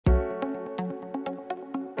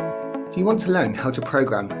Do you want to learn how to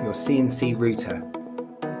program your CNC router?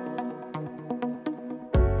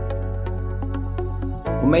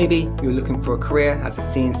 Or maybe you're looking for a career as a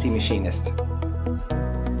CNC machinist.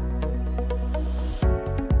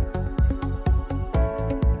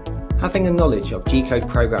 Having a knowledge of G-Code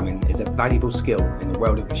programming is a valuable skill in the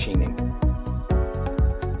world of machining.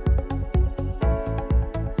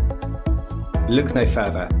 Look no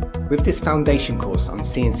further. With this foundation course on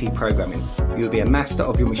CNC programming, you will be a master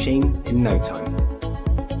of your machine in no time.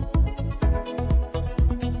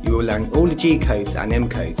 You will learn all the G-codes and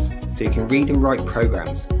M-codes so you can read and write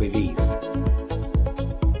programs with ease.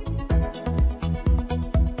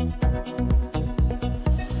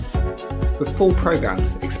 With full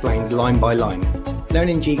programs explained line by line,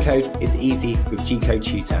 learning G-Code is easy with G-Code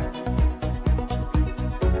Tutor.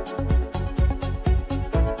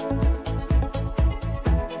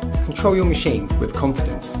 Control your machine with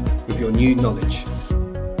confidence with your new knowledge.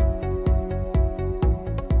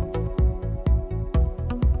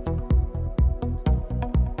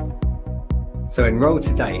 So enroll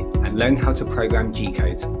today and learn how to program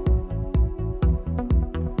G-Code.